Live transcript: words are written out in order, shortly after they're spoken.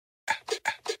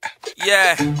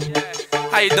Yeah,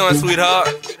 how you doing, sweetheart?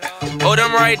 Oh,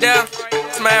 them right there?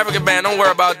 It's my African band, don't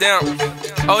worry about them.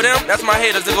 Oh, them? That's my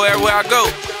haters that go everywhere I go.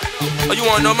 Oh, you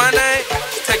wanna know my name?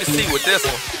 Take a seat with this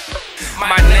one.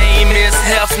 My name is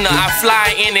Hefner, I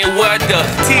fly any weather.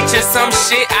 Teaching some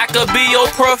shit, I could be your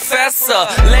professor.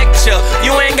 Lecture,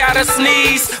 you ain't gotta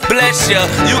sneeze, bless ya.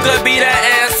 You could be the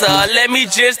answer, let me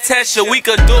just test ya. We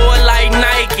could do it like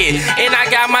Nike, and I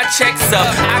got my checks up.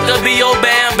 I could be your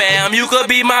Bam Bam, you could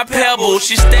be my Pebble.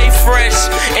 She stay fresh,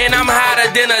 and I'm hotter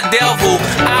than a devil.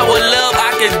 I would love,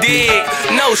 I could dig,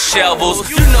 no shovels.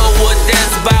 You know what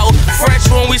that's about. Fresh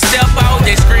when we step out,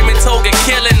 they screaming Tokey,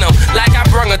 killing them like I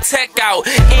brung a tech out.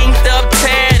 Inked up,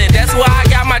 tatted, that's why I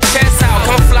got my chest out.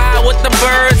 Come fly with the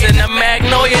birds in the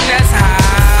Magnolia Nest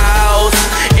house.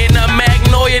 In the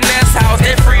Magnolia Nest house.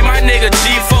 They free my nigga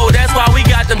G4, that's why we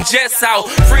got them jets out.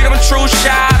 Freedom true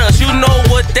shouters, you know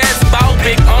what that's about.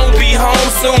 Big on be home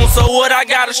soon, so what I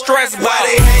gotta stress about? Why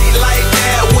they hate like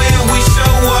that when we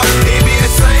show up? It be the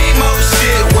same old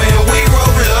shit when we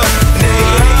roll up. They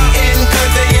hating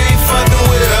cause they ain't fucking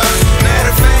with us. Matter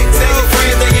of fact, tell your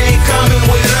friends they ain't coming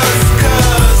with us.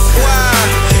 Cause why?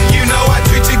 You know I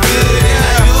treat you good and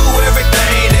I do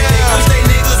everything that they wish they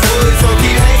niggas would. So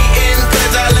keep hating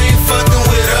cause I ain't fucking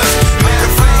with us. Matter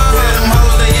of fact, tell them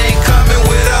hoes they ain't coming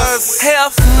with us.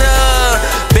 Hefner,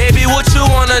 baby, what you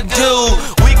wanna do?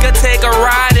 We could take a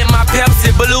ride in my Pepsi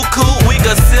Blue Coupe. We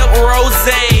could sip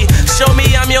rosé. Show me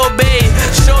I'm your babe.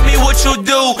 Show me what you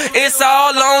do. It's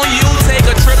all on you. Take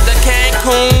a trip to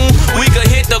Cancun. We could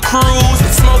hit the cruise.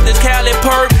 Smoke this Cali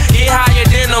perk. Get higher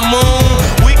than the moon.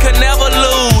 We could never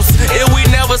lose if we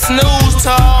never snooze. To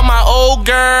all my old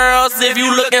girls, if you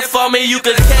looking for me, you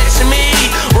could catch me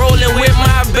rolling with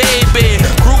my baby.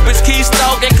 Groupies keep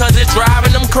stalking cause it's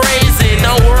driving them crazy.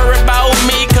 Don't worry about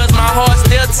me cause my heart's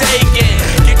still taking.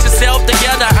 Get yourself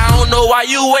together, I don't know why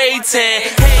you waiting.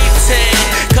 Hating,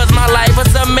 cause my life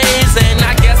is amazing.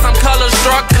 I guess I'm color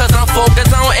struck cause I'm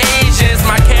focused on Asians.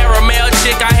 My caramel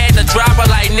chick, I had to drop her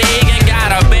like Negan.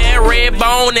 Got a bad red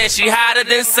bone and she hotter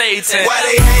than Satan. Why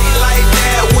they hate like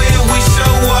that when we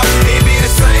show up? It be the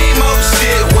same old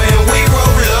shit when we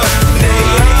roll up. They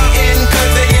hating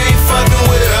cause they ain't fucking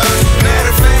with us.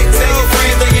 Matter of fact, tell your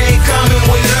friends they ain't coming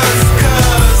with us.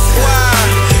 Cause why?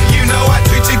 You know I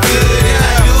treat you good and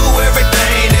I do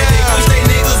everything that they wish they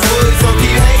niggas would. So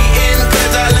keep hating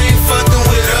cause I ain't fucking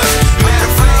with us. Matter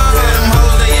of fact, tell them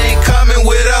hoes they ain't coming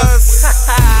with us.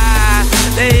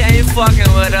 They ain't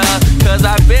fucking with us, cause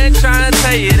I been trying to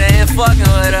tell you they ain't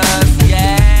fucking with us.